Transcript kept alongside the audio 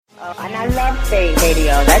And I love state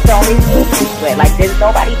radio. That's the only thing to it. Like, there's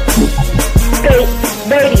nobody. State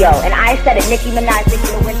radio. And I said it. Nicki Minaj, Nicki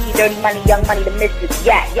Lewinsky, Dirty Money, Young Money, The Misfits.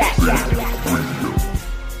 Yeah.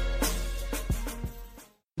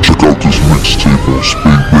 Check out this mixtape on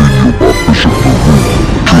Speed Radio by Bishop Nehru,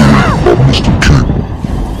 curated by Mr. King.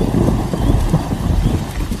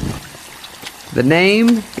 The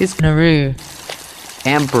name is Nehru.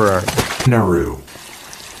 Emperor. Nehru.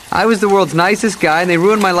 I was the world's nicest guy, and they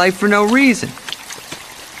ruined my life for no reason.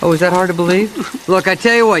 Oh, is that hard to believe? Look, I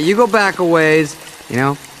tell you what, you go back a ways,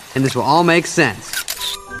 and this will all make sense.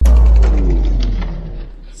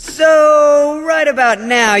 So, right about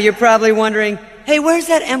now, you're probably wondering, hey, where's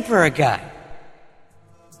that Emperor guy?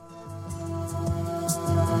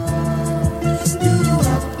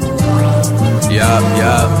 Yup.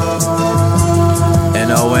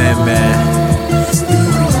 N-O-N, man.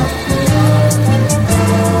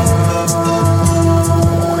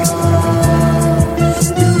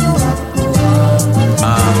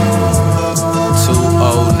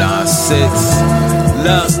 2096.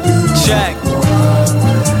 Look, check.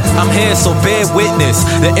 I'm here, so bear witness.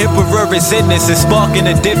 The emperor is in this and sparking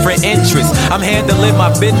a different interest. I'm handling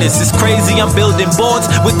my business. It's crazy, I'm building boards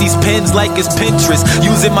with these pens like it's Pinterest.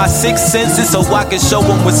 Using my six senses so I can show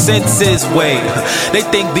them what sense is. Wait, they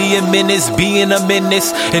think being menace, being a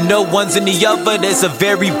menace, and no one's in the other. There's a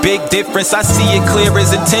very big difference. I see it clear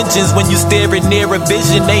as intentions when you staring near a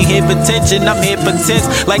vision. They here for tension, I'm here for tense.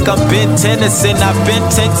 Like I'm Ben Tennyson, I've been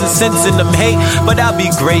tense and sensing them hate, but I'll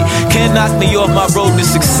be great. Can't knock me off my road to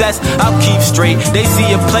success. I'll keep straight. They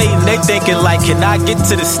see a plate and they thinking like, can I get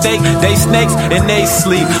to the steak? They snakes and they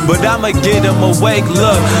sleep, but I'ma get them awake.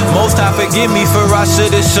 Look, most I forgive me for I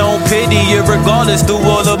should've shown pity. Irregardless, through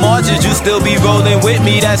all the margins, you still be rolling with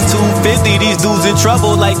me. That's 250. These dudes in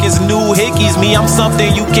trouble like it's new hickeys. Me, I'm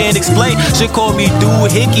something you can't explain. Should call me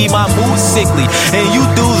Dude Hickey. My mood's sickly, and you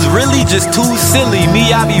dudes really just too silly.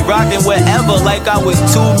 Me, I be rocking wherever like I was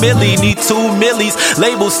 2 milli. Need 2 millies.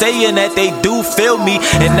 Labels saying that they do feel me,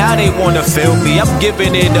 and now they wanna feel me. I'm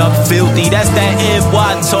giving it up filthy. That's that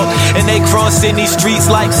NY talk. And they crossing these streets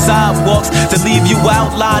like sidewalks to leave you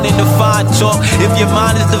outlining the fine chalk. If your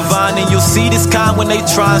mind is divine, then you'll see this kind when they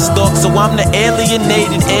try and stalk. So I'm the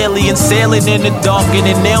alienated alien sailing in the dark, and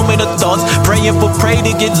nailment of thoughts, praying for prey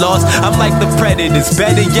to get lost. I'm like the predators.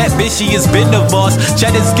 Better yet, bitch, she has been the boss.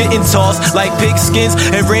 Cheddar's getting tossed like pigskins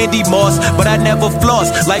and Randy Moss, but I never floss.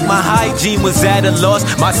 Like my hygiene was at a loss.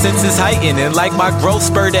 My senses heightening like my growth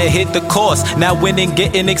spur that hit the course. Now winning,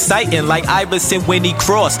 getting exciting like Iverson when he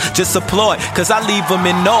crossed. Just applaud, cause I leave them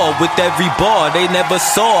in awe with every ball they never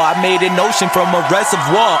saw. I made an ocean from a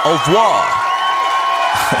reservoir of war.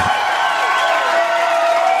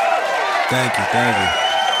 Thank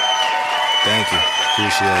you.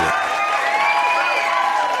 Appreciate it.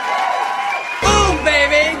 Boom,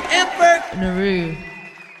 baby! Emperor! Nehru.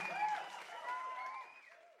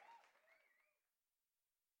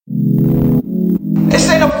 This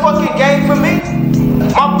ain't a fucking game for me.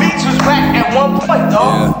 My beats was whack at one point,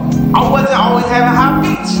 dog. Yeah. I wasn't always having high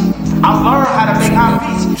beats. I learned how to make high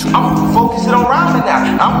beats. I'm focusing on rhyming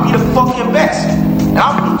now. I'm be the fucking best. And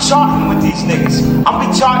I'll be charting with these niggas. I'll be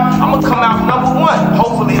charting. I'm gonna come out #1.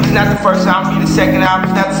 Hopefully it's not the first album, be the second album.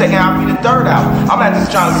 It's not the second album, be the third album. I'm not just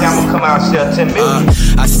trying to say I'm gonna come out and sell 10 million.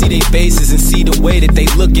 I see their faces and see the way that they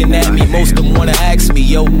looking at me. Most of them wanna ask me,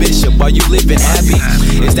 yo Bishop, are you living happy?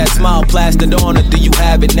 Is that smile plastered on or do you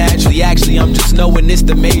have it naturally? Actually, I'm just knowing it's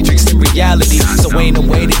the matrix in reality. So ain't a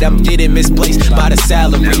way that I'm getting misplaced by the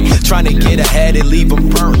salary. Trying to get ahead and leave them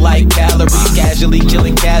burnt like calories. Casually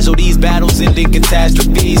killing casualties, battles ending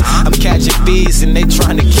catastrophes. I'm catching fees and they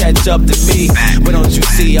trying to catch up to me. But don't you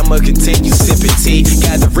see, I'ma continue sipping tea,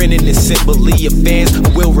 gathering in assembly of fans who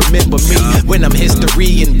will remember me when I'm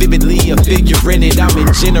history and vividly a figure in it. I'm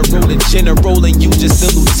in general to general and you just a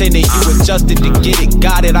lieutenant. You adjusted to get it,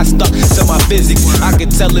 got it. I stuck to my physics. I can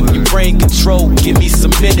tell if you brain control, give me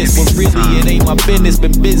some minutes. But really it ain't my business,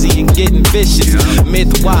 been busy and getting vicious.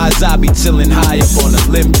 Myth-wise, I be chilling high up on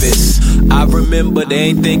Olympus. I remember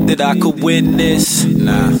they ain't think that I could win this.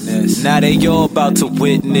 Nah, now they all about to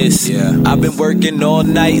witness. I've been working all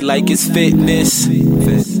night like it's fitness.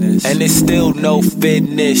 And it's still no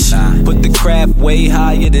fitness. Put the craft way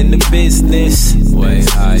higher than the business. Way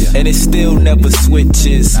higher. And it still never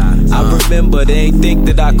switches. I remember they ain't think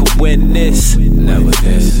that I could win this. Never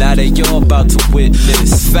did. Now they all about to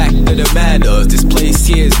witness. Fact of the matter, this place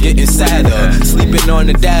here is getting sadder. Sleeping on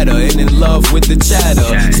the data and in love with the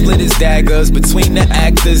chatter. Split his daggers between the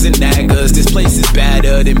actors and naggers. This place is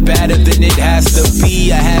badder than it has to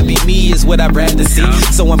be. A happy me is what I'd rather see.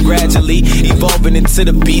 So I'm gradually evolving into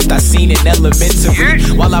the beast beneath I seen in elementary.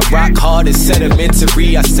 While I rock hard as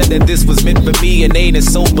sedimentary, I said that this was meant for me and ain't a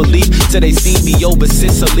soul belief till they see me over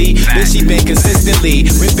Sicily. Then she been consistently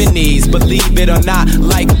ripping knees, believe it or not,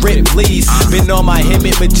 like Brit, please. Been on my him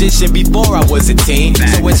and magician before I was a teen,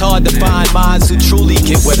 so it's hard to find minds who truly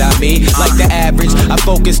get what I mean. Like the average, I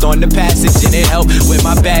focused on the passage and it helped with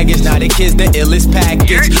my baggage. Now the kids the illest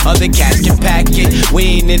package, other cats can pack it. We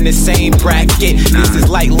ain't in the same bracket. This is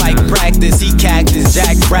like practice. He cactus,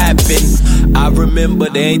 Jack rapping. I remember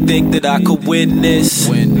they ain't think that I could win this.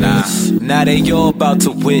 Now they all about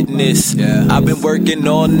to witness. I've been working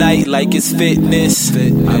all night like it's fitness.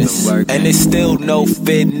 And it's still no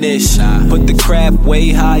finish. Put the craft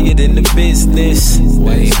way higher than the business.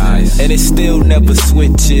 And it still never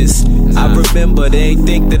switches. I remember they ain't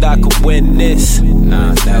think that I could win this.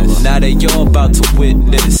 Now they all about to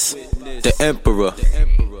witness. The Emperor.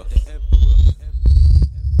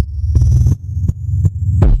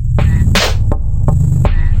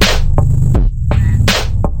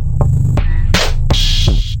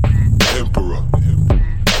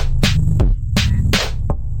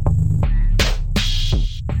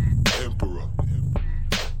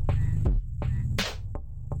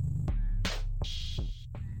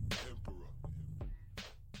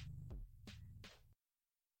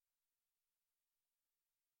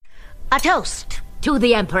 A toast to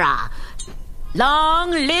the Emperor.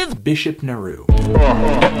 Long live Bishop Nehru.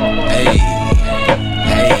 Hey,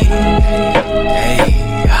 hey, hey,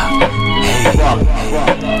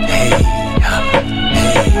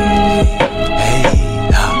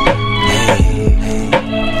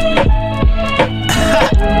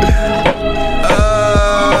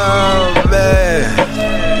 oh, man.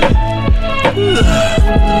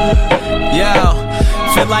 Yo.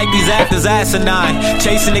 Feel like these actors asinine,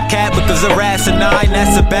 chasing the cat because they're asinine.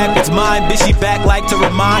 That's a backwards mind, bitchy back like to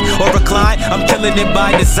remind or recline. I'm killing it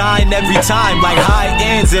by design every time, like high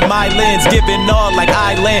ends in my lens, giving all like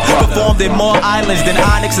island. Performed in more islands than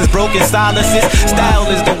Onyx's broken silences.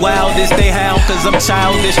 Style is the wildest, they hound cause I'm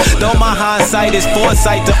childish. Though my hindsight is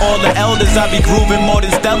foresight to all the elders, I be grooving more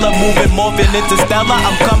than Stella, moving morphing interstellar.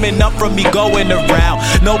 I'm coming up from me going around,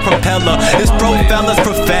 no propeller. This pro fella's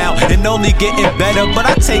profound and only getting better. But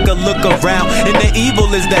I take a look around, and the evil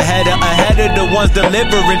is the header, ahead of the ones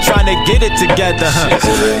delivering, trying to get it together.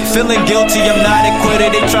 Feeling guilty, I'm not acquitted.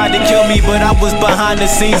 They tried to kill me, but I was behind the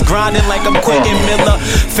scenes grinding like I'm Quentin Miller.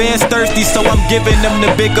 Fans thirsty, so I'm giving them the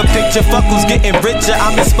bigger picture. Fuck who's getting richer,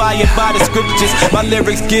 I'm inspired by the scriptures. My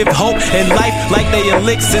lyrics give hope and life like they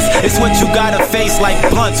elixirs. It's what you gotta face like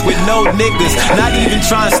blunts with no niggas. Not even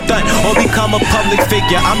trying to stunt or become a public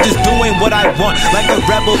figure. I'm just doing what I want, like a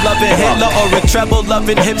rebel loving Hitler or a treble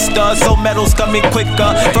loving hipster. So metal's coming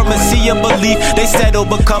quicker from a sea of belief. They settle,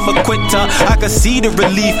 become a quitter. I can see the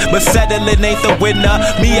relief, but settling ain't the winner.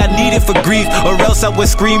 Me, I need it for grief, or else I would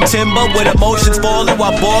scream timber with emotions falling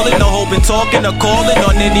while balling. No hope in talking or calling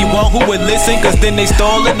on anyone who would listen, cause then they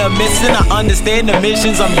stalling or missing. I understand the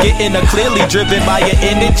missions I'm getting are clearly driven by your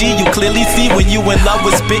energy. You clearly see when you in love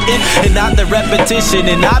with spitting and not the repetition.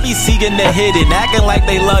 And I be seeing the hidden, acting like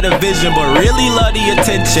they love the vision, but really love the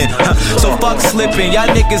attention. So fuck slipping. Y'all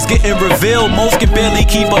niggas getting revealed. Most can barely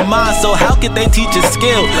keep a mind, so how could they teach a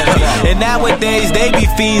skill? And nowadays they be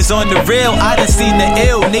fiends on the real. I done seen the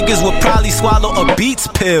ill. Niggas would probably swallow a Beats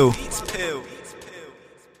pill.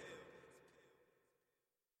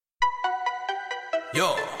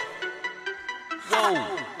 Yo. Whoa.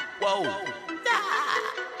 Whoa.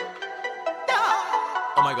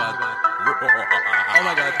 Oh my god. Oh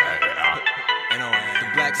my god. The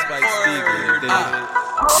Black Spice Stevie.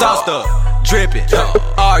 Sauced dripping.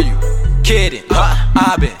 Are you kidding?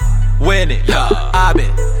 I've been winning. I've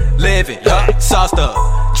been living. Sauced up,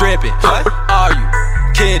 dripping. Are you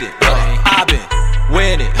kidding? I've been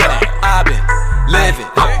winning. I've been living.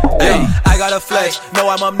 Hey, I got a flex, know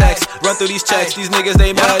I'm up next. Run through these checks, these niggas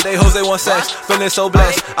they mad, they hoes they want sex. Feeling so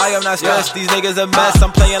blessed, I am not stressed. These niggas a mess,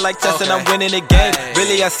 I'm playing like chess and I'm winning the game.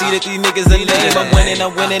 Really I see that these niggas are lame.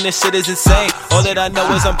 I'm winning, this shit is insane. All that I know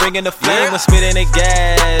is I'm bringing the flame. I'm spitting the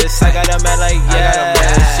gas, I got a man like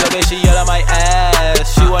yes. Yo bitch, she yell at my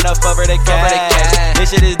ass. She wanna fuck her the cash.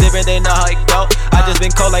 This shit is different, they know how it go. I just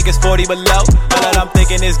been cold like it's 40 below. All that I'm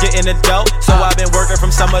thinking is getting the dough. So I've been working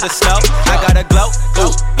from some of the snow. I got a glow,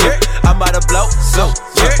 ooh, yeah. I'm about to blow, so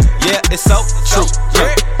yeah, it's so true.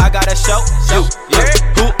 Yeah, I gotta show you. Yeah,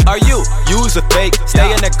 who are you? Use a fake, stay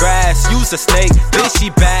in the grass, use a snake. Bitch, she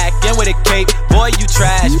back in with a cape. Boy, you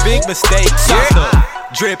trash, big mistake. Sauce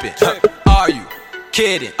dripping. Are you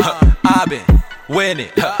kidding? I've been winning.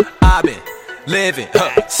 I've been living.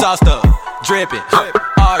 Sauce dripping.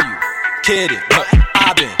 Are you kidding?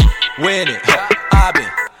 I've been winning. I've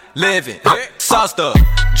been living, sauced up,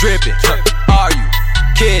 dripping. Are you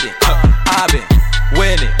kidding? I've been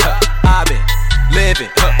winning. I've been living,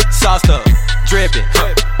 sauced up, dripping.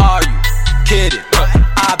 Are you kidding?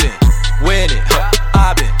 I've been winning.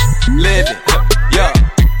 I've been living. Yeah.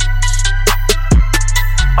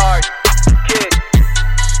 Are you kidding?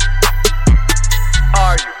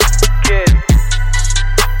 Are you kidding?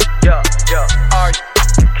 Yeah, yeah. Are you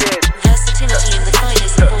kidding? Versatility in the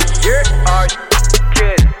finest form. Yeah. Are you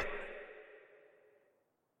kidding?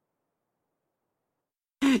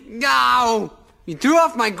 No! You threw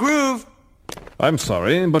off my groove. I'm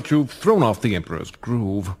sorry, but you've thrown off the Emperor's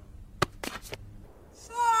groove.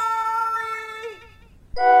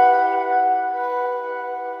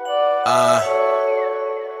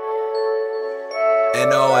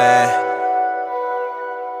 N.O.A.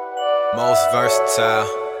 Most versatile.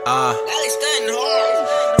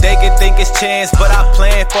 They can think it's chance, but I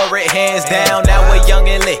plan for it hands down. Now we're young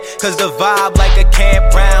and lit, cause the vibe like a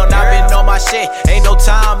campground. I've been on my shit, ain't no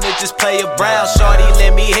time to just play around. Shorty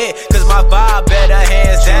let me hit, cause my vibe better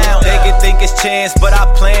hands down. They can think it's chance, but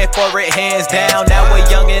I plan for it hands down. Now we're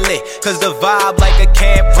young and lit, cause the vibe like a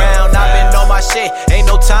campground. I've been on my shit, ain't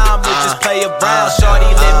no time to just play around. Shorty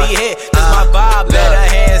let me hit, cause my vibe better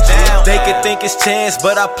hands down. They can think it's chance,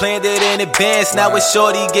 but I planned it in advance. Now it's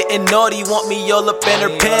shorty getting naughty, want me all up in her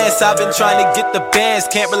pants. I've been trying to get the bands,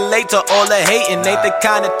 can't relate to all the hating. Ain't the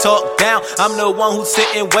kind of talk down, I'm the one who's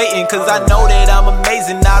sitting waiting. Cause I know that I'm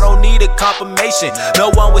amazing, I don't need a confirmation. No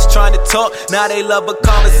one was trying to talk, now they love a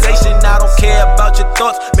conversation. I don't care about your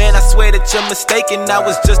thoughts, man, I swear that you're mistaken. I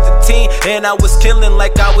was just a teen, and I was killing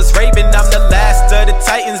like I was raving. I'm the last of the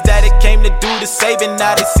titans that it came to do the saving.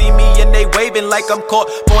 Now they see me and they waving like I'm caught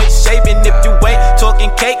point shaving. If you ain't talking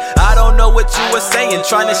cake, I don't know what you were saying.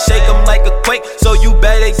 Trying to shake them like a quake, so you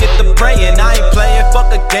better get the praying. I ain't playing, fuck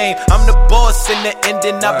a game, I'm the boss in the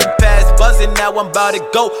ending. I've been past buzzing, now I'm about to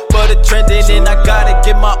go for the trending. And I gotta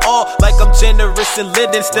give my all, like I'm generous and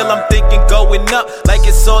living. Still I'm thinking going up, like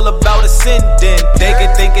it's all about ascending. They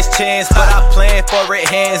can think it's chance, but I plan for it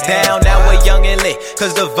hands down. Now we're young and lit,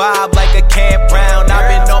 cause the vibe like a campground. I've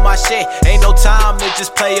been on my shit, ain't no time to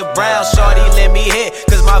just play around. Shorty let me hit,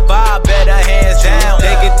 cause my vibe better hands down.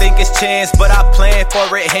 They can think it's chance, but I plan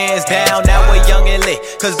for it hands down. Now we're young and lit,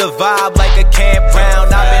 cause the vibe like a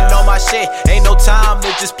campground. I've been on my shit, ain't no time to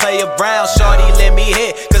just play around. Shorty let me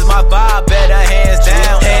hit, cause my vibe better hands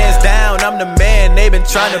down. Hands down, I'm the man they been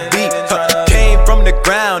trying to beat. Came from the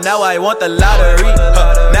ground, now I want the lottery.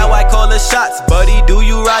 Now I call the shots, buddy, do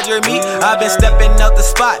you Roger me? I've been stepping out the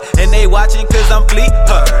spot, and they watching cause I'm fleet.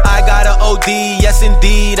 I got a OD, yes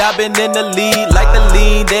indeed, I've been in the lead. Like the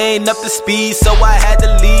lean, they ain't up to speed, so I had to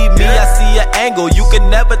leave me. I see an angle, you can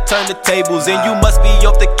never turn the tables, and you must be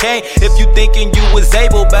off the cane if you thinking you was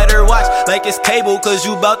able. Better watch like it's cable, cause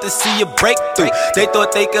you about to see a breakthrough. They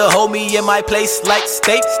thought they could hold me in my place like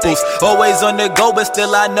staples. Always on the go, but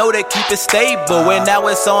still I know they keep it stable. And now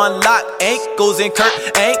it's on lock, ankles and Kurt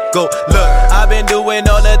ankle. Look, I've been doing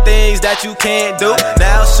all the things that you can't do.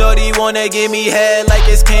 Now shorty wanna give me head like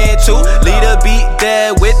it's can too. Lead a beat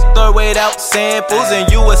dead with or without samples. And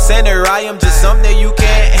you a sinner, I am just something you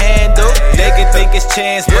can't handle. They can think it's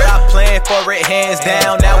chance, but I plan for it hands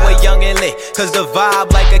down. Now we're young and lit, cause the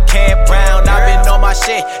vibe like a campground. I've been on my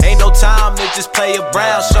shit, ain't no time to just play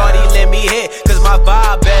around. Shorty let me hit, cause my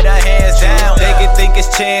vibe better hands down. They can think it's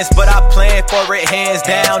chance, but I plan for it hands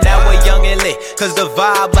down. Now we're young and lit, cause the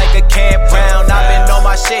vibe like a campground. I've been on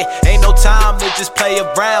my shit, ain't no time to just play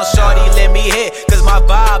around. Shorty let me hit, cause my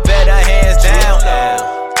vibe better hands down.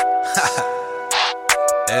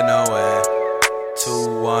 N.O.A.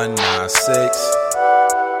 2196.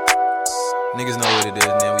 Niggas know what it is,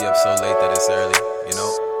 man. We up so late that it's early, you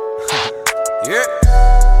know? Yeah.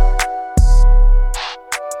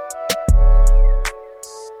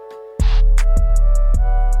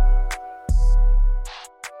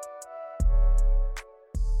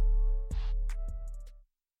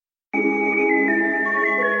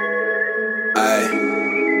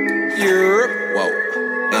 Whoa.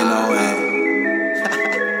 N.O.A.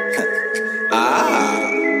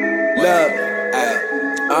 Look,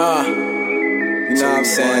 you know what I'm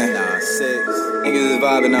saying? Niggas is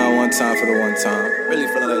vibing out one time for the one time. Really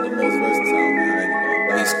feeling like the most versatile,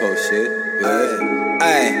 man. East Coast shit. Good.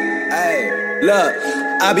 Ay, look,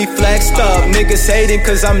 I be flexed up, niggas hating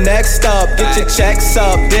cause I'm next up. Get your checks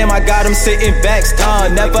up, damn I got them sitting vexed,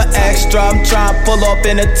 never extra, I'm trying to pull up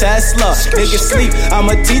in a Tesla. Niggas sleep, I'm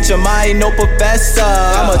a teacher, I ain't no professor.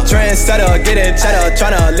 I'm a trendsetter, getting cheddar,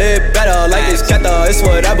 tryna live better. Like it's Keta, it's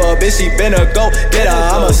whatever, bitch she been a go-getter.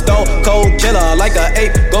 I'm a stone cold killer, like a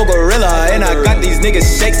 8-go gorilla. And I got these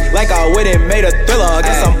niggas shakes like I wouldn't made a thriller.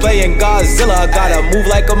 Guess I'm playing Godzilla, gotta move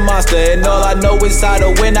like a monster. And all I know is how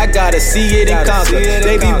to win, I gotta see it and conquer.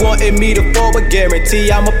 They be wanting me to fall, but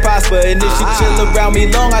guarantee I'ma prosper. And if she chill around me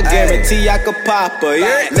long, I guarantee I could pop her,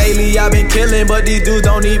 yeah. Lately I've been killing, but these dudes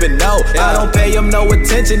don't even know. I don't pay them no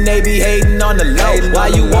attention, they be hating on the low. Why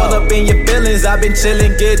you all up in your feelings? I've been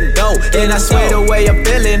chilling, getting dope. And I swear the way I'm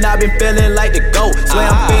feeling, I've been feeling like the GOAT. Swear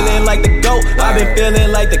I'm feeling like the GOAT, I've been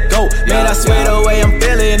feeling like the GOAT. Man, I swear the way I'm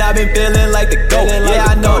feeling, I've been feeling like the GOAT.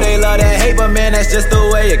 Yeah, I know they love that hate, but man, that's just the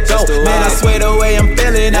way it go. Man, I swear the way I'm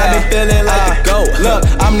feeling, I've been feeling like the GOAT. Look,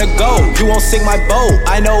 I'm the GOAT, you won't sink my boat.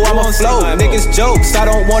 I know I'm a float, niggas jokes, I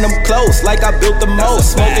don't want them close. Like I built the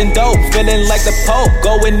most, smoking dope, feeling like the Pope.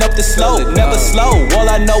 Going up the slope, never slow, all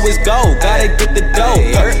I know is go. Gotta get the dough,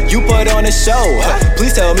 you put on a show.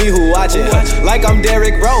 Please tell me who watching, like I'm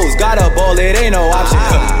Derrick Rose. Got a ball, it ain't no option.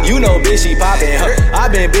 You know bitch, she poppin',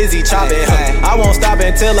 I've been busy chopping, I won't stop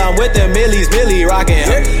until I'm with the millies, Millie rockin',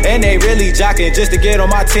 and they really jockin' just to get on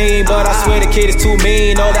my team. But I swear the kid is too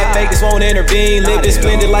mean, all that fakeness won't intervene. Living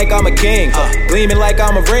splendid like I'm a king, gleaming like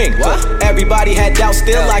I'm a ring. Everybody had doubt,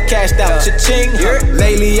 still I cashed out, cha-ching.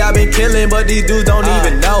 Lately I've been killing, but these dudes don't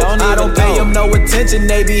even know. I don't pay them no attention,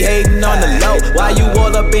 they be hating on the low. Why you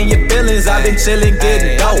all up in your feelings? I've been chilling,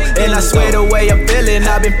 getting dope. And I swear the way I'm feeling,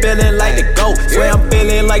 I've been feeling like the GOAT. Swear I'm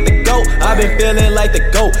feeling like the GOAT, I've been feeling like the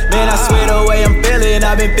GOAT. Man, I swear the way I'm feeling,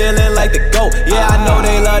 I've been feeling like the GOAT. Yeah, I know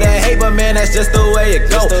they love that hate, but man, that's just the way it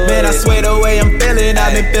go. Man, I swear the way I'm feeling,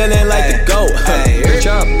 I've been feeling like the GOAT. Great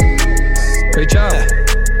job. Great job.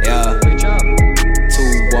 Yeah. Great job.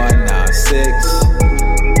 2196.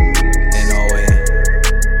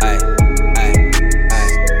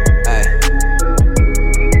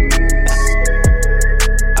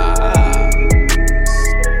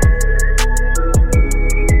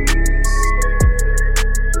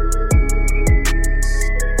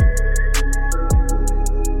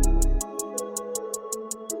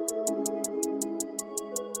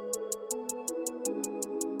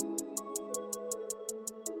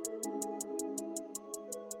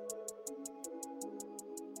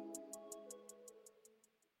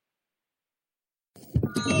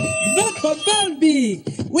 Not for Bambi.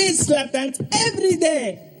 We slap dance every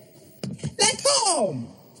day. Like home.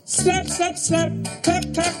 Slap, slap, slap.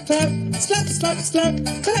 Clap, clap, clap. Slap, slap, slap.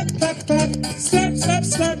 Clap, clap, clap. Slap, slap,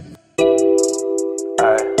 slap.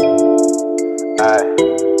 Ay, ay.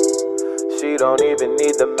 She don't even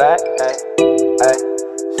need the Mac. Ay, ay.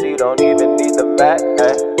 She don't even need the Mac.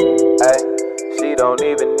 Ay, ay. She don't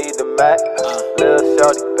even need the Mac. Lil'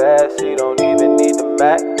 shorty bad. She don't even need the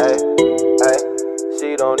Mac. Ay, ay.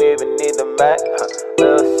 She don't even need the Mac.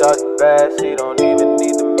 Lil' shorty bad, she don't even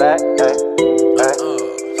need the Mac. Ay, ay.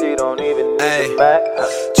 She don't even need the Mac.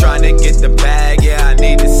 Tryna get the bag, yeah, I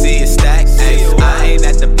need to see it stack. Ay, I ain't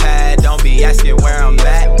at the pad, don't be asking where I'm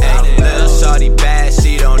at. Ay, Lil' shorty bad,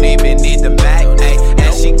 she don't even need the Mac. Ay,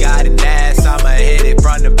 and she got an ass, I'ma hit it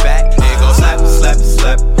from the back. It go slap, slap,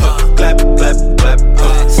 slap, clap, clap, clap,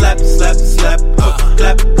 slap, slap, slap, clap,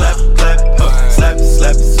 clap, clap, slap,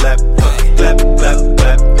 slap, slap, clap, clap, clap,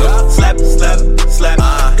 slap, slap, slap,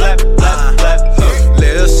 clap, clap, clap.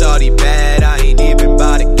 Lil' shorty bad, I ain't even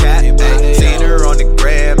bout a cat. Seen her on the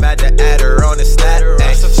gram, had to add her on the snap.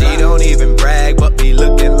 She don't even brag, but be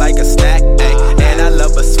looking like a snack. And I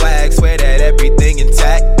love her swag, swear that everything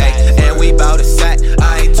intact. And we bout a sack,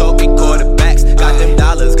 I ain't talking quarterbacks. Got them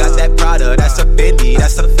dollars, got that Prada, that's a Fendi,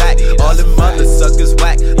 that's a fact. All them other suckers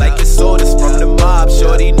whack, like it's orders from the mob.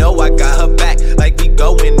 Shorty know I got her back, like we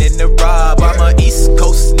going in the rob. I'm a East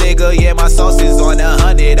Coast nigga, yeah, my sauce is on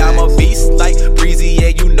 100. I'm a beast like Breezy, yeah,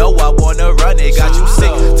 you know I wanna run it. Got you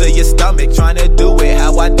sick to your stomach, tryna do it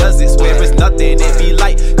how I does it. Swear it's nothing, it be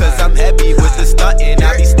light, cause I'm heavy with the stunting.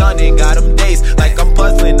 I be stunning, got them days, like I'm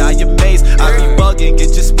puzzling, I amaze. I be bugging,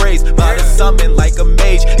 get your sprays, by the summon like a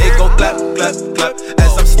mage. It go clap, clap, clap,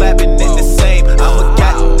 as I'm slapping in the same. I'm a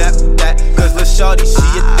cat, that, cause the shorty, she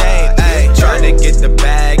a dame. Ay, tryna get the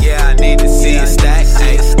bag, yeah, I need to see it stack.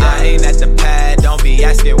 Ay, I ain't at the pad, don't be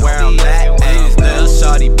asking where I'm at. Ay, Lil'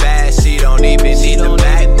 shorty bad, she don't even need the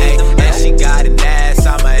Mac. Ay, and she got an ass,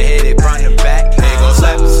 I'ma hit it from the back. Ay, go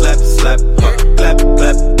slap, slap, slap, clap, clap,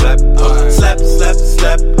 clap, slap, slap,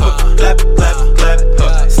 slap, clap, clap, clap,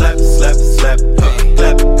 slap, slap, slap, clap,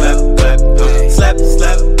 clap, clap, slap,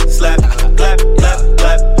 slap, slap.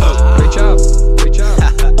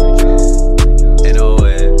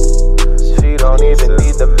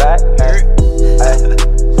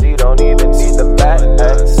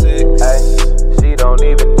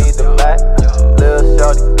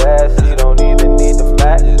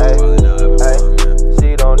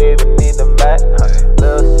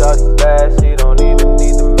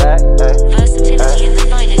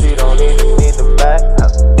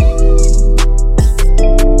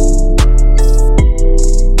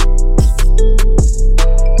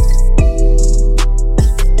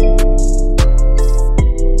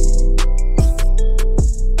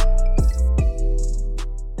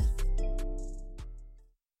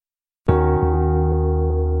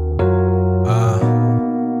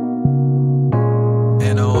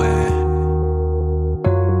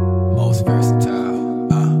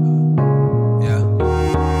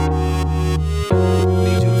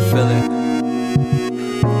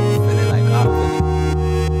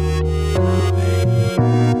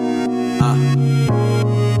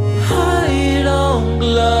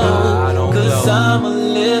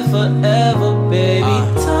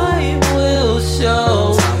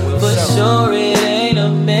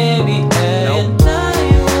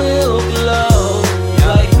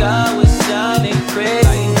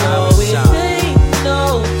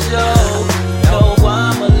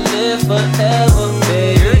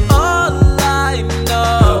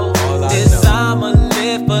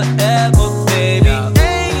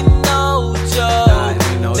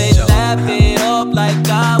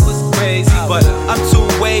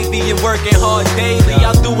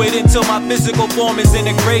 till my physical form is in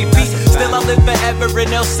a great beat. Still I live forever and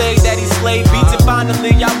they'll say that he slayed beats. And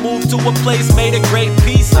finally I moved to a place made a great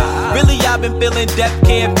peace. Really I've been feeling death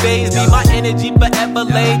can't faze me. My energy forever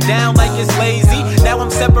laid down like it's lazy. Now I'm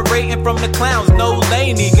separating from the clowns, no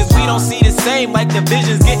laney. Cause we don't see the same, like the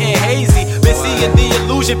vision's getting hazy. Been seeing the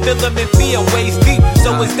illusion, fill them in fear, waist deep.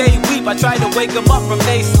 So as they weep, I try to wake them up from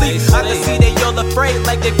they sleep. I can see they all afraid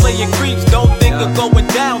like they playing creeps. Don't think of going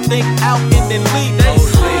down, think out and then leave. They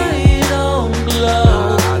sleep. I don't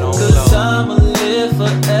glow, cause I'ma live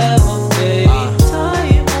forever, baby.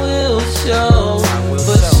 Time will show,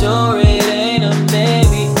 for sure it ain't a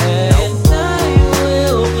maybe. And I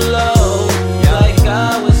will glow, like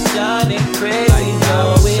I was shining crazy.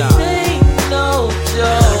 No, it ain't no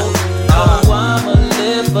joke. Oh, I'ma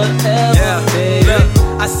live forever, baby.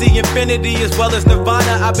 I see infinity as well as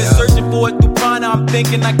nirvana. I've been searching for it through prana. I'm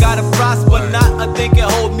thinking I gotta prosper, not a thing can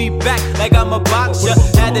hold me back like I'm a boxer.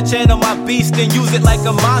 Had to channel my beast and use it like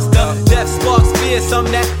a monster. Death sparks fear,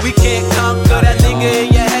 something that we can't conquer. That nigga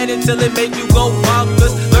in your head until it make you go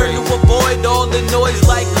bonkers. Learn to avoid all the noise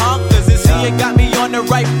like honkers. And see it got me on the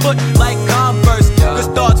right foot like Converse. Cause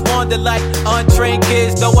thoughts wander like untrained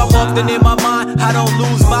kids. Though I'm often in my mind, I don't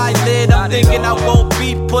lose my lid. I'm thinking I won't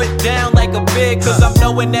be put down like a pig. Cause I'm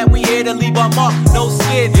knowing that we here to leave our mark, no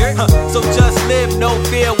skid. So just live, no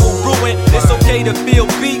fear will ruin. It's okay to feel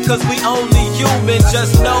beat, cause we only human.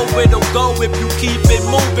 Just know it'll go if you keep it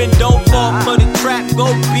moving. Don't fall for the trap,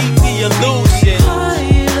 go beat the illusion.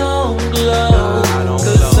 I don't glow,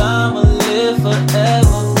 cause I'ma live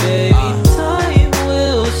forever, baby. Time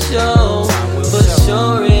will show, for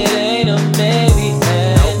sure it ain't a maybe.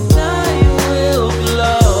 And I will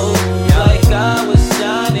glow, like I was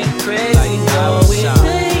shining crazy. No, it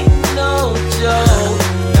ain't no joke.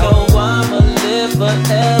 No, I'ma live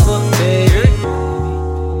forever, baby.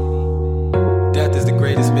 Death is the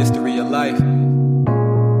greatest mystery of life,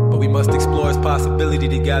 but we must explore its possibility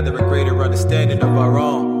to gather a greater understanding of our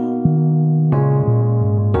own.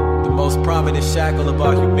 The most prominent shackle of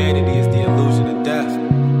our humanity is the illusion of death.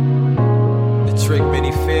 The trick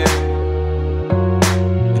many fear,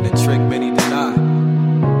 and the trick many deny.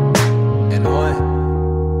 And on.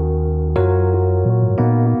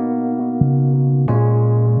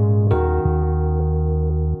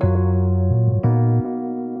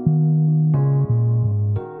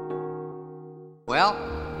 Well,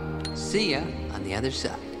 see ya on the other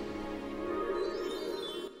side.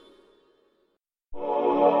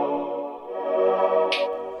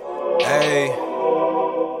 Hey,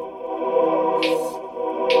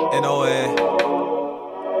 N-O-N,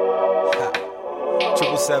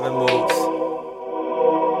 777 moves.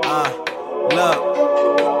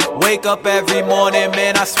 Look, wake up every morning,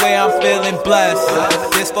 man, I swear I'm feeling blessed.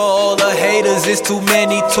 This for all the haters, it's too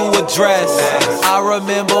many to address. I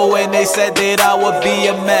remember when they said that I would be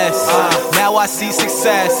a mess. Now I see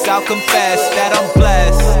success, I'll confess that I'm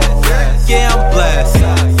blessed. Yeah, I'm blessed.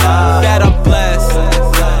 That I'm blessed.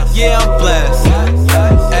 Yeah, I'm blessed.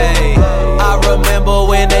 Hey, I remember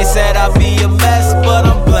when they said I'd be a mess, but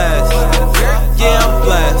I'm blessed. Yeah, I'm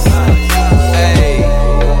blessed. Hey,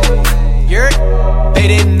 they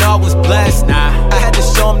didn't know I was blessed. Nah, I had to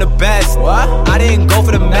show them the best. What? I didn't go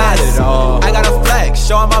for the mess. I got a flex,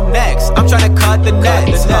 show them I'm next. I'm trying to cut the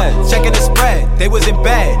nets. Checking the spread, they was in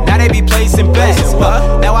bed. Now they be placing bets.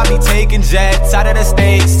 Now I be taking jets out of the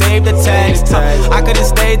state, save the text. I couldn't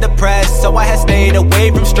stay depressed, so I had stayed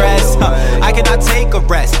away from stress. I cannot take a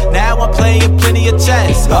rest. Now I'm playing plenty of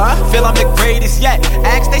chess. Feel I'm the greatest yet.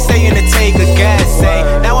 Ask, they saying to take a guess. Hey,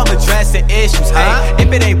 now I'm addressing issues. Hey,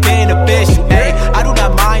 if it ain't beneficial, hey, I do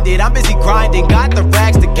not mind it. I'm busy grinding, got the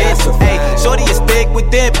racks to get to. Hey, shorty is thick with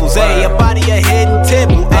dimples. Hey, a body a hidden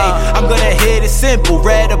temple. Hey, I'm gonna hit it simple.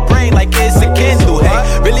 Red a brain like it's a Kindle.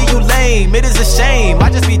 Hey, really you lame? It is a shame. I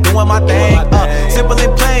just be doing my thing. Simple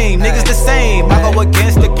and plain, niggas the same. I go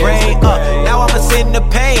against the grain. Now I'ma sit in the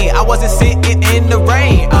pain. I wasn't sitting in the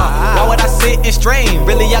rain. Why would I sit and strain?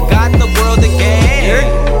 Really, I got the world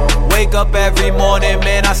again. Wake up every morning,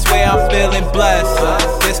 man, I swear I'm feeling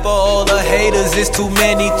blessed. This for all the haters, it's too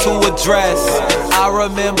many to address. I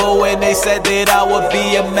remember when they said that I would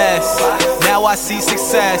be a mess. Now I see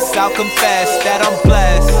success, I'll confess that I'm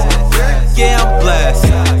blessed. Yeah, I'm blessed.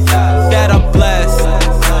 That I'm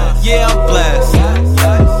blessed. Yeah, I'm blessed.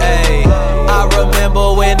 Hey, I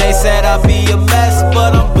remember when they said I'd be a mess,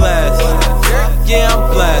 but I'm blessed. Yeah, I'm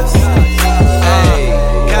blessed. Hey,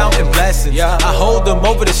 counting blessings, I hold them I'm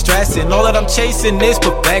over the stress, and all that I'm chasing is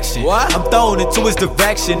perfection. I'm thrown into his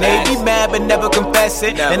direction. They be mad but never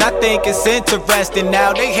confessing, and I think it's interesting.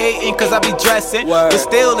 Now they hating cause I be dressing, but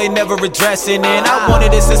still they never addressing. And I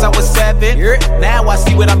wanted it since I was 7. Now I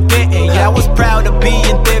see what I'm getting. Yeah, I was proud of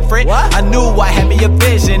being different. I knew I had me a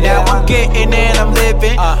vision. Now I'm getting and I'm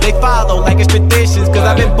living. They follow like it's traditions, cause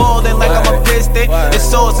I've been ballin' like I'm a piston. The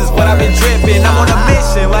source is what I've been dripping. I'm on a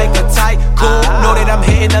mission like a tycoon. Know that I'm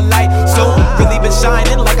hitting the light soon. Really been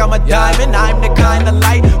shining like I'm a diamond. I'm the kind of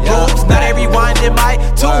light rooms, not every wind in my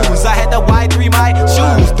tunes. I had the Y3 my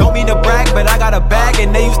shoes. Don't mean to brag, but I got a bag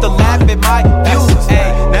and they used to laugh at my views. Ay,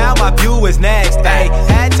 now my view is next. Ay,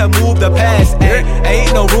 had to move the past. Ay,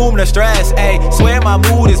 ain't no room to stress. Ay, swear my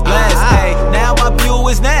mood is blessed. Ay, now my view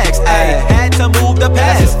is next. Ay, had to move the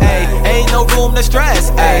past. Ay, ain't no room to stress.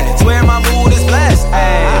 Ay, swear my mood is blessed.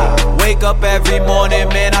 Ay, wake up every morning,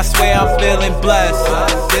 man, I swear I'm feeling blessed.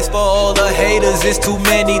 This for all the haters, it's too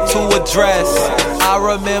many to address. I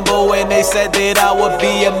remember when they said that I would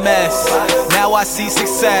be a mess. Now I see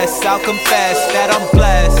success, I'll confess that I'm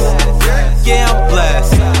blessed. Yeah, I'm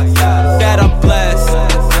blessed. That I'm blessed.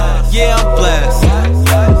 Yeah, I'm blessed.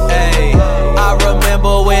 Hey, I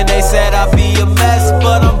remember when they said I'd be a mess,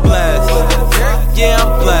 but I'm blessed. Yeah,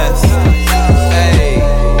 I'm blessed. Hey.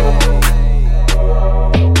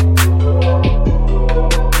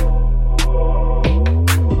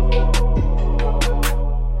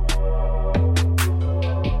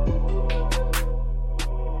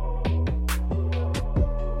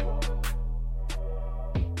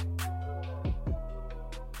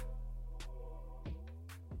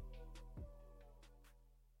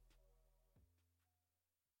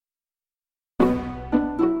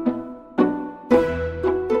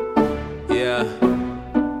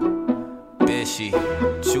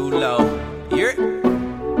 Chulo, you're.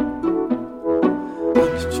 I'm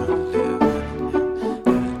just trying to live.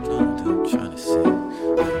 I'm trying to sing.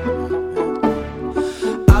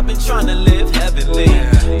 I've been trying to live heavenly.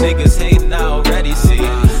 Niggas hating, I already see.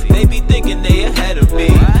 They be thinking they ahead of me.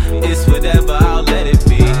 It's whatever, I'll let it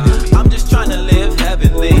be. I'm just trying to live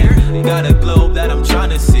heavenly. Got a globe that I'm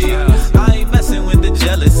trying to see. I ain't messing with the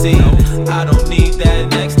jealousy. I don't need that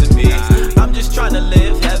next to me. I'm just trying to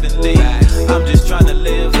live heavenly. I'm just trying to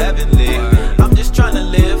live heavenly. I'm just trying to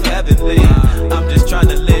live heavenly. I'm just trying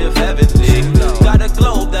to live heavenly. Got a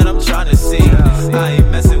globe that I'm trying to see. I ain't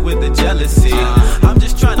messing with the jealousy. I'm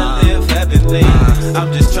just trying to live heavenly.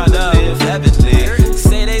 I'm just trying to live heavenly.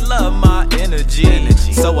 Say they love my energy,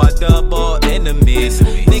 so I dub all enemies.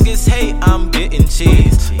 Niggas hate, I'm getting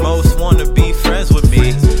cheese. Most wanna be friends with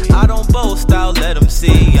me. I don't boast, I'll let them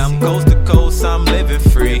see. I'm coast to coast, I'm living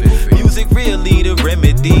free. Music really the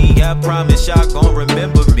remedy. I promise y'all gon'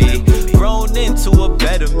 remember me. Grown into a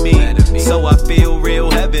better me, so I feel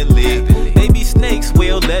real heavenly. They be snakes,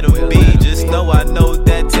 we'll let them be. Just know I know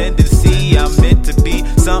that tendency. I'm meant to be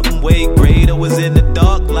something way greater. Was in the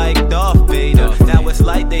dark like Darth Vader. Now it's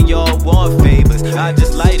light, they all want favors. I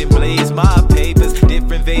just light and blaze my papers.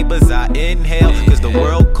 Different vapors I inhale, cause the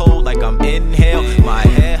world cold like I'm inhale. My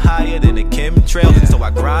head higher than a chemtrail, so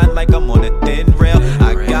I grind like I'm on a thin rail.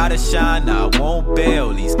 I gotta shine, I won't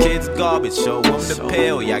bail. These kids garbage, show them the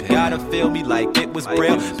pill. Y'all gotta feel me like it was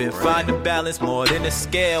braille. Been finding balance more than a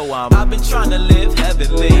scale. I've been trying to live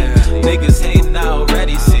heavenly. Niggas hating, I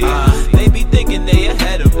already see. They be thinking they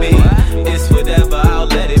ahead of me. It's whatever, I'll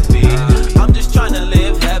let it be. I'm just trying to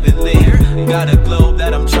live heavenly. Got a globe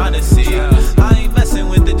that I'm trying to see. I ain't messing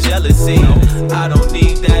with the jealousy. I don't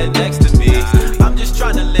need that next to me. I'm just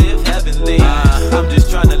trying to live heavenly. I'm just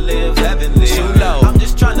trying to live heavenly. I'm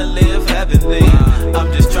just trying to live heavenly.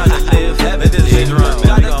 I'm just trying to live heavenly.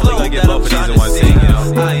 Got a globe that I'm trying to see.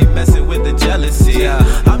 I ain't messing with the jealousy.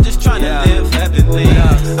 I'm just trying to live heavenly.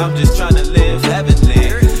 I'm just trying to live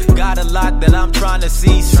heavenly. Got a lot that I'm trying to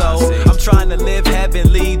see, so I'm trying to live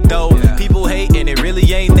heavenly though. People hating, it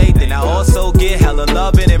really ain't Nathan. I also get hella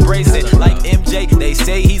love and embrace it. Like MJ, they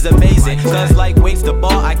say he's amazing. Cause like weights the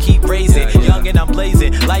bar, I keep raising. Young and I'm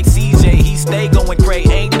blazing. Like CJ, he stay going cray.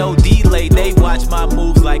 Ain't no delay. They watch my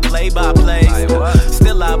moves like play by play.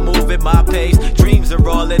 Still I move at my pace. Dreams are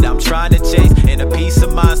all that I'm trying to chase. And a peace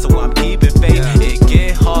of mind, so I'm keeping faith. It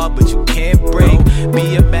get hard, but you can't break.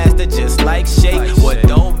 Be a master just like Shake. What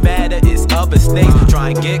don't matter is other snakes. Try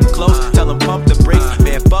and get close, tell them pump the brakes.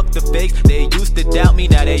 Man, fuck the fakes. They used to doubt me,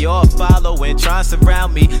 now they all follow and try and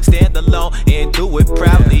surround me. Stand alone and do it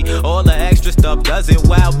proudly. All the extra stuff doesn't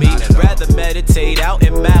wow me. Rather meditate out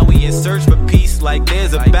in Maui and search for peace like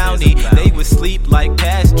there's a bounty. They would sleep like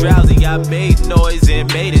past drowsy. I made noise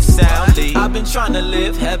and made it soundly. I've been been trying to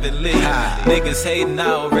live heavenly. Niggas hating, I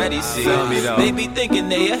already see. They be thinking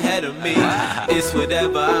they ahead of me. It's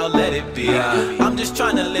whatever, I'll let it be. I'm just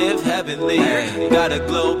trying to live heavenly. Got a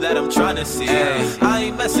globe that I'm trying to see. I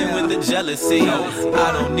ain't messing with the jealousy.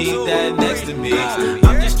 I don't need that next to me.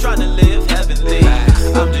 I'm just trying to live heavenly.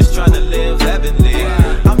 I'm just trying to live heavenly.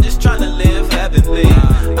 I'm just trying to live heavenly.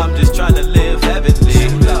 I'm just trying to live heavenly.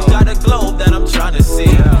 Got a globe that I'm trying to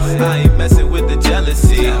see. I ain't messing with the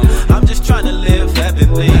jealousy. I'm just trying to live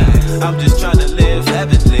heavenly. I'm just trying to live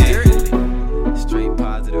heavenly. Straight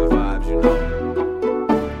positive vibes, you know.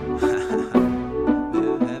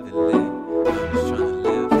 Live heavenly. I'm just trying to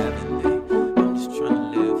live heavenly. I'm just trying to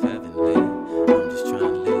live heavenly. I'm just trying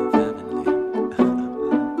to live heavenly.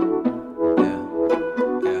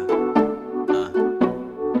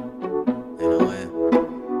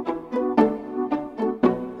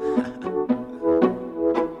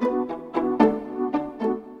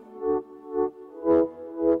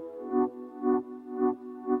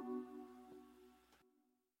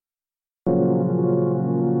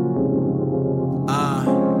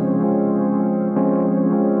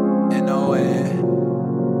 You know when.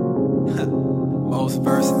 Most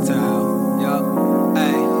versatile, yup.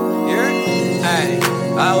 Hey,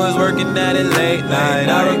 I was working at it late night.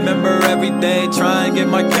 I remember every day trying to get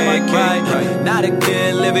my cake right. Not a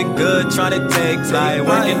kid living good, trying to take flight.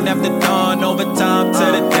 Working after dawn, overtime to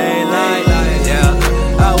the daylight.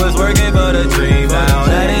 Yeah, I was working for the dream now.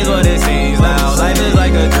 That is what it seems now. Life is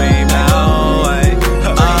like a dream now.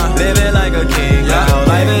 Living like a king now.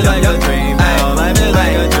 Life is like a dream now. Life is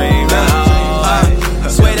like a dream now.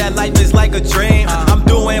 Swear that life is like a dream. I'm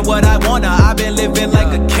doing what I wanna. I've been living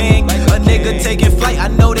like a king. A nigga taking flight. I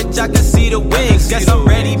know that y'all can see the wings. Guess I'm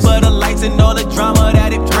ready for the lights and all the drama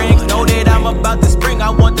that it brings. Know that I'm about to spring.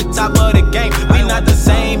 I want the top of the game. We not the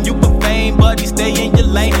same. You for fame, buddy. Stay in your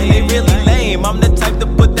lane. They really lame. I'm the type to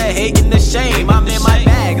put that hate in the shame. I'm in my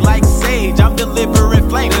bag like sage. I'm delivering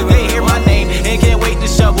flame. They hear my name and can't wait to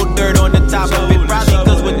shovel dirt on the top of it. Probably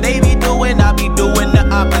cause what they be doing, I be doing the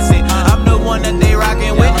opposite. I'm the one that they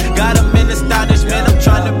rockin' with. Got them in astonishment. I'm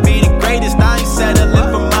trying to be the greatest. I ain't settling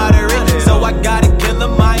for moderate. So I gotta kill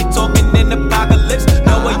them. I ain't talking in apocalypse.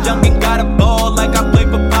 No, a youngin' got a ball like I play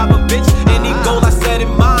for Popovich. Any goal I set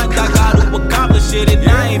in mind, I gotta accomplish it. And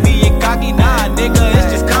I ain't being cocky, nah, nigga,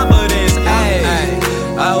 it's just confidence. Ay,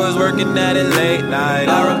 I was working at it late night.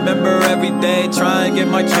 I remember every day trying to get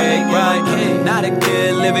my cake right. Not a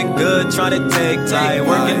kid living good, trying to take flight.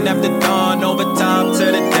 Working after dawn, overtime to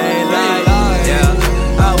the daylight. Yeah,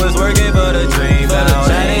 I was working for the dream now.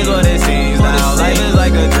 That is what it seems now. Life is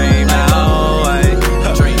like a dream now.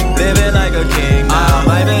 Living like a king now.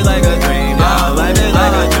 Life is like a dream now. Life is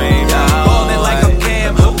like a dream now. Ballin' like I'm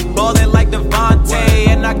Cam, ballin' like Devontae,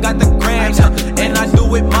 and I got the grams, and I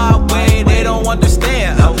do it my way. They don't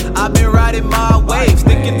understand. I've been riding my wave,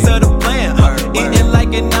 sticking to the plan. Eating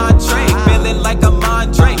like an entree, feeling like I'm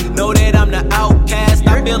Andre. Know that I'm the outcast.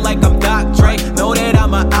 I feel like I'm Doc Dre. Know that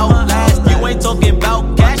I'm an outlast. You ain't talking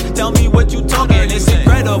about cash. Tell me what you talking. It's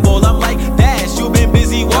incredible. I'm like Dash. You been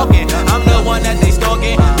busy walking. I'm the one that they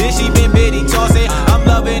stalking. Then she been bitty tossing. I'm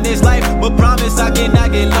loving this life, but promise I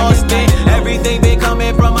cannot get lost in. Everything been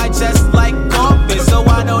coming from my chest like coffin. So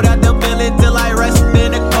I know that they'll feel it till I rest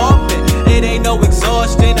in a coffin. It ain't no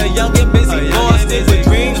exhaustion. A young and busy Boston with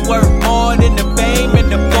dreams worth more than the fame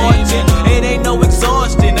and the fortune. It ain't no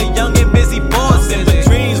exhaustion. A young and busy Boston with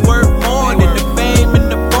dreams worth more than the fame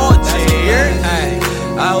and the fortune.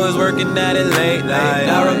 I was working at it late night.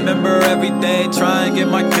 I remember every day trying to get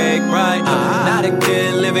my cake right. Not a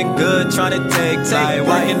kid living good, trying to take flight.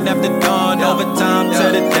 Working after dawn, overtime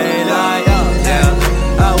to the daylight.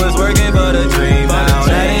 Yeah, I was working for the dream now.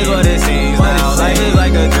 That is what it seems now. Life is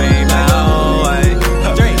like a dream now.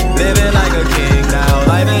 Living like a king now.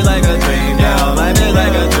 Life is like a dream now. Life is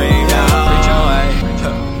like a dream now.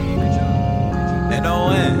 And no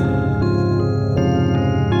end.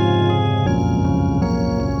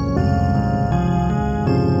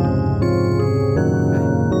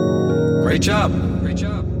 Great job. Great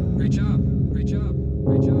job. Great job. Great job.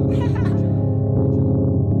 Great job.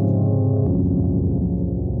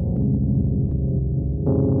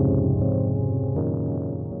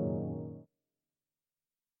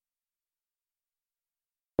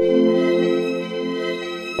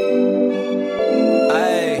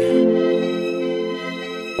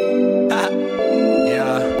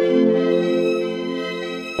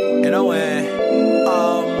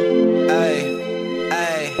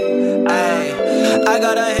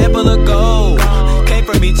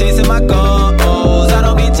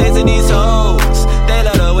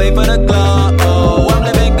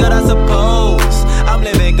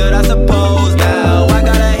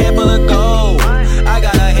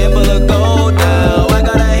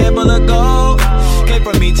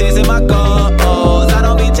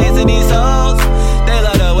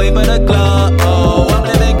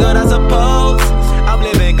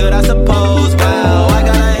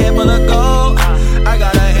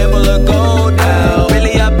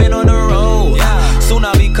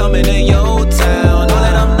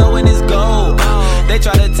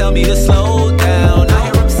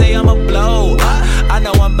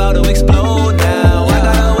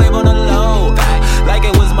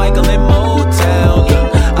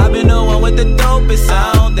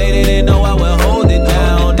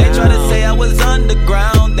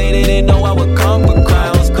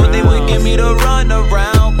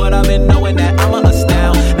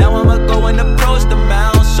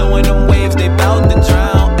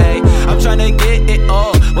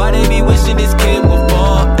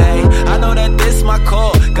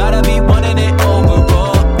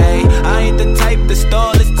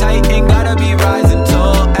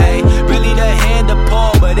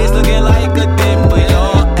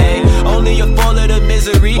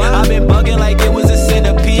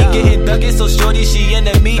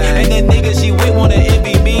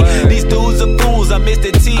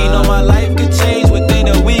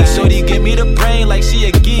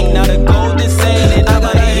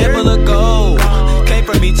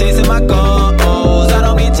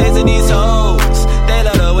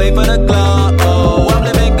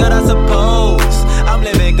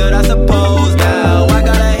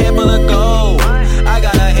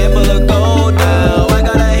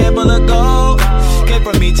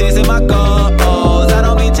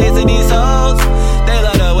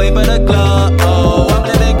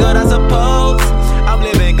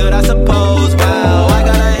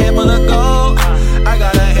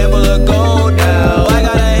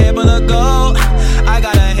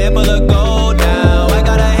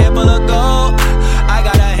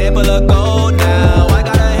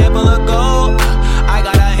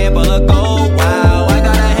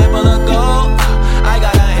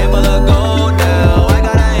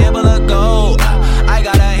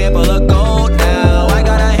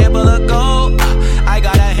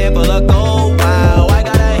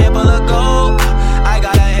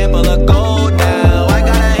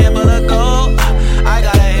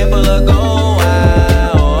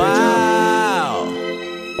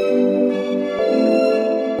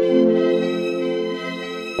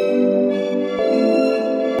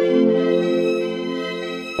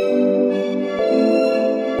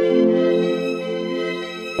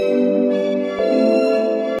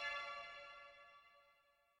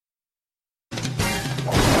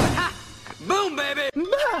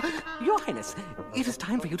 Highness, it is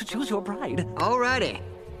time for you to choose your bride. Alrighty.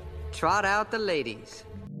 Trot out the ladies.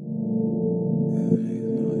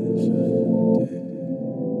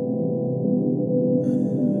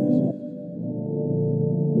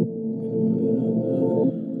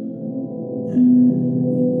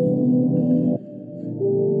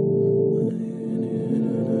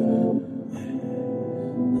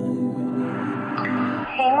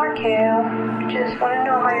 Just want to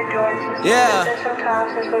know how you're doing since Yeah. it's been some time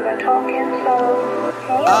since we've been talking, so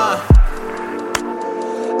can you?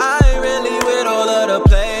 I ain't really with all of the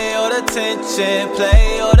play or the tension,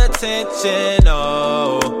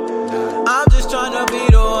 no. I'm just trying to be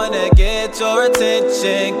the one that get your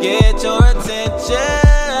attention.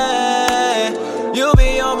 You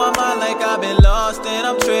be on my mind like I've been lost and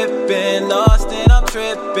I'm tripping, no.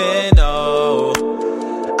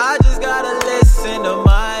 I just gotta listen to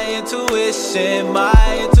my intuition.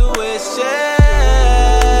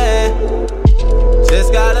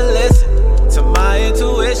 Just gotta listen to my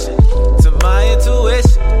intuition.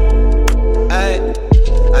 Ay,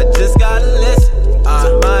 I just gotta listen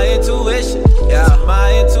to my intuition.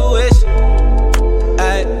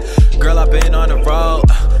 Ay, girl, I've been on the road.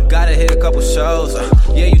 Gotta hit a couple shows.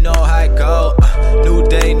 Yeah, you know how it go. New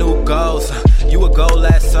day, new goals. You a goal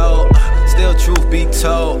last soul. Still, truth be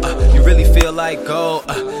told, you really feel like gold.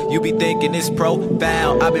 You be thinking it's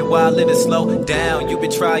profound. I've been wildin' to slow down. You been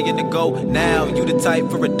trying to go now. You the type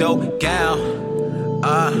for a dope gown.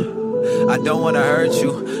 I don't wanna hurt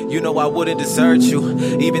you. You know I wouldn't desert you.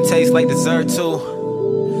 Even taste like dessert too.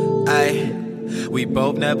 Ay, we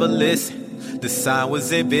both never listened. The sign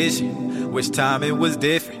was in vision. Which time it was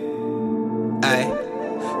different. Ay,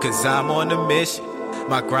 cause I'm on a mission.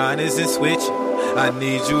 My grind isn't switching. I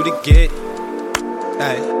need you to get it.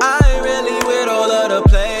 Ay, I ain't really with all of the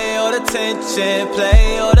play or the tension,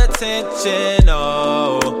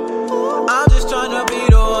 no. I'm just trying to be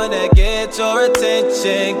the one that get your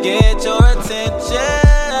attention.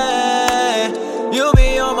 You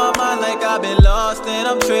be on my mind like I've been lost and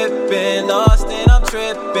I'm tripping, no.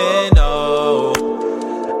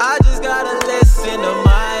 I just gotta listen to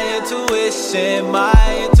my intuition.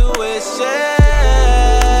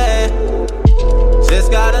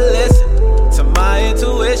 Just gotta listen to my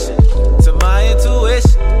intuition.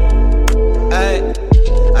 Ay,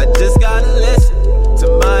 I just gotta listen to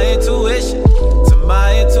my intuition.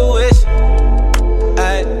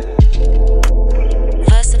 Ay.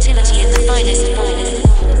 Versatility in the finest form.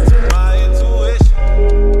 My intuition.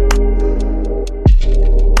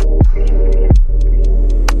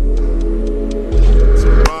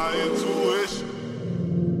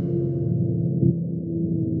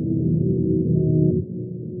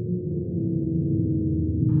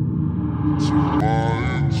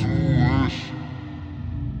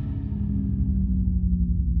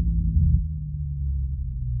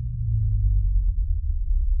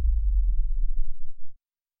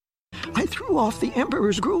 I threw off the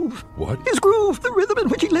Emperor's groove. What? His groove, the rhythm in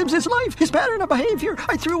which he lives his life, his pattern of behavior.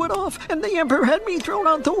 I threw it off, and the Emperor had me thrown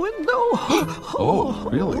out the window. Oh,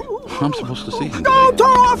 really? I'm supposed to see him. No, tore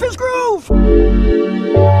off his groove!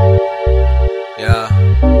 Yeah.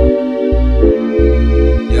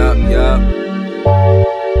 Yup.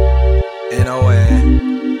 N-O-N.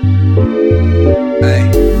 Hey.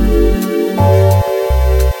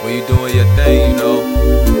 When you doing your thing, you know.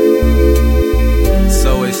 It's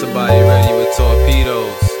always somebody ready with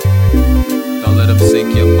torpedoes. Don't let them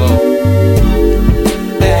sink your boat.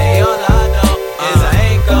 Hey, all I know is I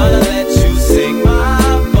ain't gonna let you sink my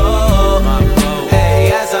boat. Hey,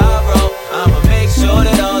 as I roll, I'ma make sure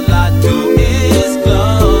that all I do is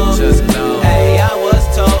glow. Just glow. Hey, I was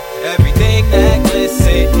told everything that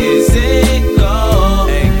glistens isn't gold.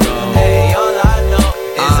 Hey, all I know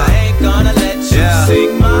is I ain't gonna let you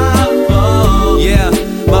sink my boat. Yeah,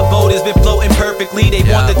 my boat has been floating perfectly. They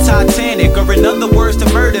want the Titanic, or in other words, to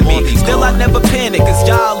murder me. Still, I never panic, cause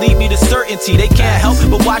y'all lead me to certainty. They can't help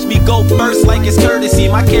but watch me go first like it's courtesy.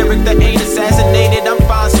 My character ain't assassinated, I'm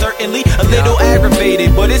fine, certainly. A little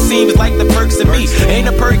aggravated, but it seems like the perks of me ain't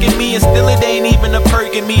a perk in me, and still it ain't even a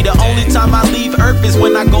perk in me. The only time I leave Earth is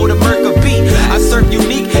when I go to Mercury. I surf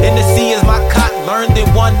unique, and the sea is my cot. Learned in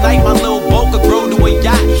one night, my little boat could grow to a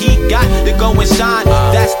yacht. He got to go and shine,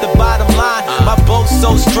 that's the bottom line. My boat's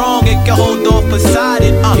so strong, it can hold off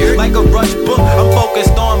Poseidon. Like a rush book, I'm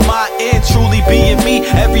focused on my end, truly being me.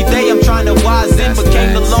 Every day I'm trying to wise in,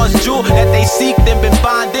 became the lost jewel that they seek, then been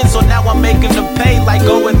finding. So now I'm making them pay like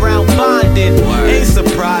going round finding. Ain't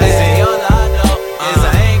surprising. Hey, all I know is I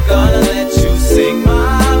ain't gonna let you sink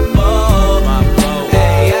my boat.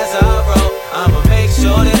 Hey, as I roll, I'ma make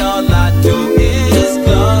sure that all I do is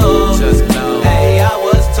glow. Just glow. Hey, I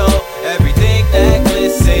was told everything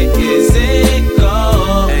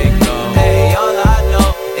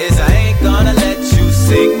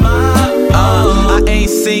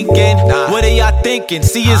thinking.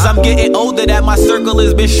 See, as I'm getting older, that my circle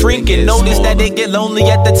has been shrinking. Notice that they get lonely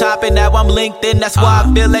at the top, and now I'm linked in. That's why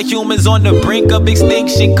I feel like humans on the brink of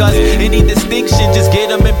extinction. Cause any distinction just get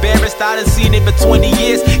them embarrassed. I done seen it for 20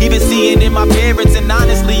 years, even seeing in my parents, and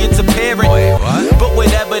honestly, it's apparent. But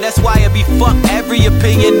whatever, that's why I be fuck every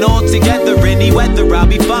opinion altogether. Any weather, I'll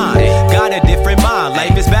be fine. Got a different mind.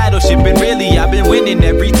 Life is battleship, and really, I've been winning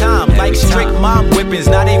every time. Like strict mom whippings,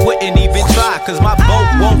 now they wouldn't even try. Cause my boat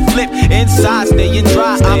won't flip inside, staying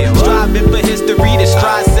dry. I'm striving for history. The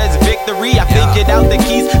stride says victory. I figured out the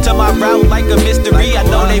keys to my route like a mystery. I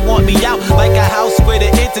know they want me out like a house with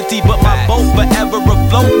an entity, but my boat forever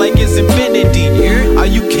afloat like it's infinity. Are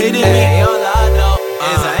you kidding me? Hey, all I know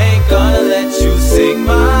is I ain't gonna let you sink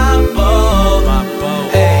my boat.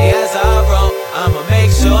 Hey, as I roll, I'ma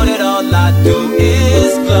make sure that all I do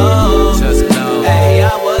is glow. Just glow. Hey,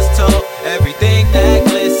 I was told everything that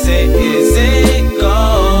glisten isn't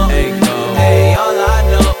gold. Hey, all I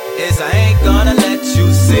know is I ain't gonna let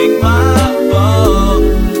you sink my boat.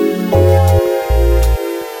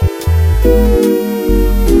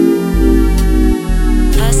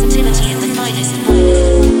 Versatility at the finest.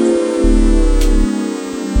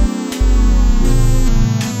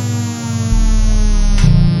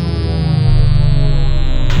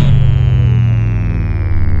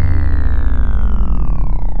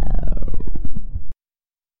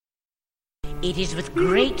 It is with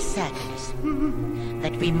great sadness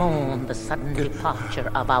that we mourn the sudden departure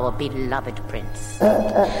of our beloved prince.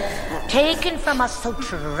 Taken from us so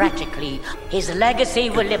tragically, his legacy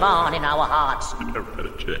will live on in our hearts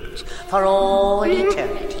for all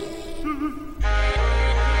eternity.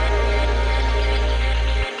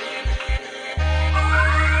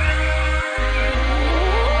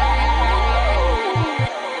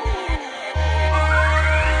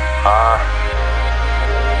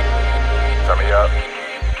 Turn me up.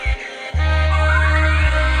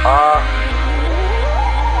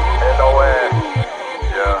 N-O-N.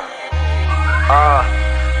 Yeah.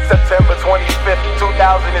 September 25th,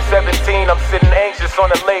 2017. I'm sitting anxious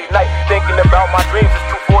on a late night, thinking about my dreams.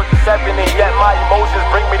 It's 2:47, and yet my emotions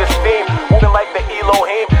bring me to steam. Moving like the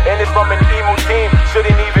Elohim, and it's from an emo team.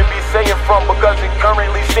 Shouldn't even be saying from, because it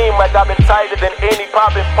currently seems like I've been tighter than any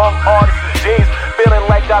poppin' punk artist's jeans. Feeling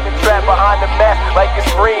like I've been trapped behind the mask, like a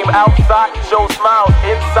scream. Outside, show smiles.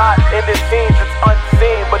 Inside, in the scenes, it's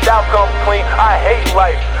unseen, but outcome clean. I hate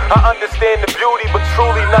life. I understand the beauty, but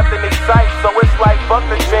truly nothing excites. So it's like, fuck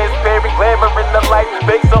the transparent glamour in the light.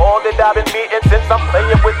 Based on all that I've been meeting since I'm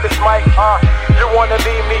playing with this mic. You wanna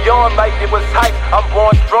leave me on like it was hype. I'm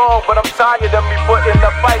born strong, but I'm tired of me putting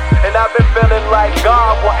the fight. And I've been feeling like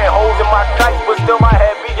God, wanting holes in my kites, but still my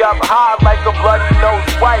head be up high like a bloody nose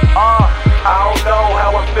wipe. I don't know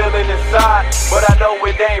how I'm feeling inside, but I know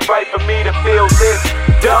it ain't right for me to feel this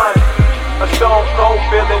done. A stone cold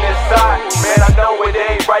feeling inside. Man, I know it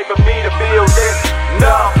ain't right for me to feel this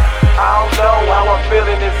numb. I don't know how I'm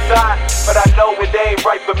feeling inside, but I know it ain't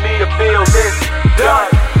right for me to feel this done.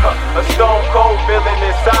 A stone cold feeling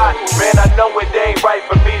inside. Man, I know it ain't right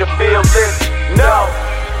for me to feel this numb.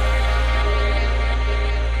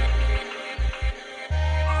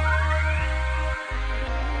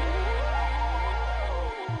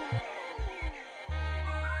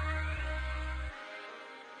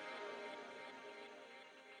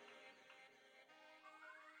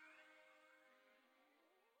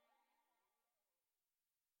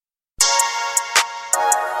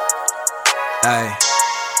 Hey,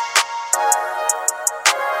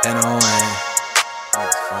 N-O-N.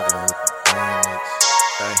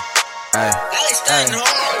 Hey.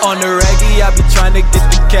 On the reggae, I be trying to get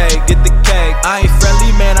the cake, I ain't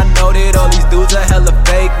friendly, man, I know that all these dudes are hella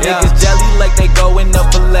fake. Niggas jelly like they going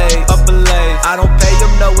up a lace. I don't pay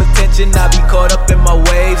them no attention, I be caught up in my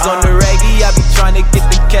waves. On the reggae, I be trying to get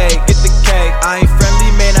the cake, I ain't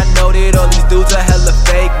friendly, man, I know that all these dudes are hella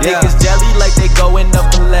fake. Niggas jelly like they going up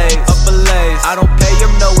a lace. I don't pay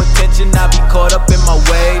them no attention, I be caught up in my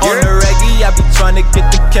waves. On the reggae, I be trying to get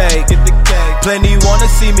the cake, Plenty wanna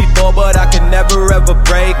see me fall, but I can never ever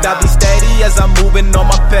break. I be steady as I'm moving on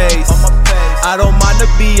my pace. I don't mind to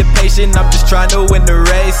be impatient, I'm just trying to win the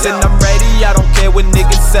race. And I'm ready, I don't care what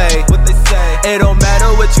niggas say. It don't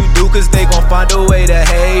matter what you do, cause they gon' find a way to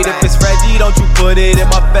hate. If it's Reggie, don't you put it in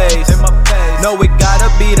my face. No, it gotta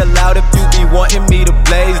be the loud if you be wanting me to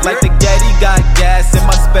blaze. Like the Getty got gas in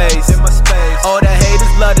my space. All the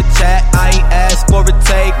haters love to chat, I ain't asked for a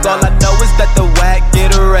take. All I know is that the whack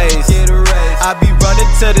get erased. I be running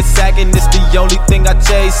to the sack and it's the only thing I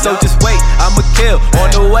chase. So just wait, I'ma kill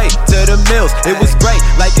on the way to the mills. It was great,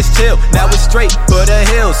 like it's chill, now it's straight for the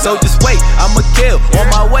hills. So just wait, I'ma kill on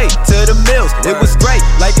my way to the mills. It was great,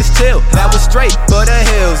 like it's chill, now it's straight for the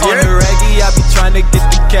hills. On the reggae, I be trying to get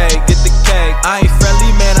the cake, I ain't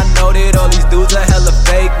friendly, man, I know that all these dudes are hella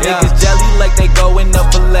fake. Niggas jelly like they going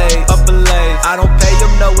up a lay. I don't pay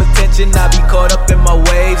them no attention, I be caught up in my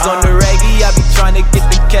waves. On the reggae, I be trying to get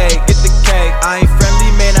the cake.